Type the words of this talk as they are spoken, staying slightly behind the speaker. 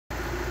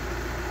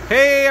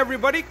Hey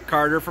everybody,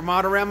 Carter from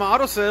Autorama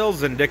Auto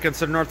Sales in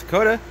Dickinson, North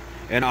Dakota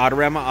and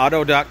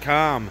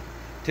AutoramaAuto.com.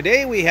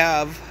 Today we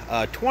have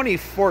a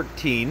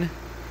 2014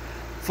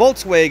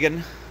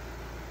 Volkswagen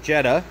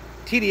Jetta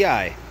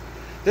TDI.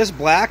 This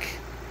black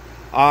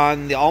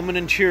on the almond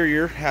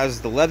interior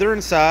has the leather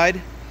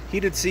inside,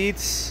 heated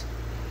seats,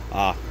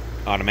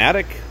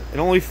 automatic,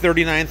 and only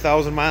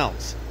 39,000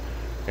 miles.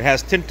 It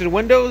has tinted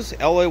windows,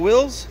 alloy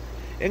wheels,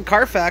 and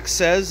Carfax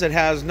says it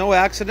has no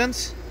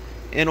accidents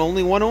and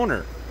only one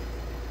owner.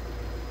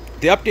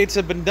 The updates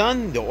have been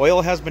done, the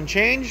oil has been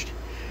changed,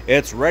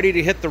 it's ready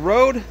to hit the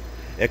road.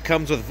 It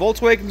comes with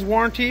Volkswagen's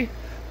warranty,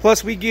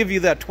 plus we give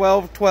you that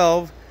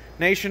 12/12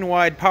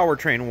 nationwide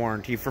powertrain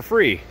warranty for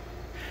free.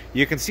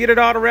 You can see it at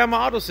Autorama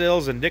Auto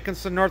Sales in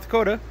Dickinson, North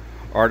Dakota,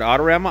 or at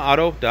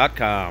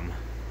AutoramaAuto.com.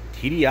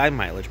 TDI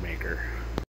mileage maker.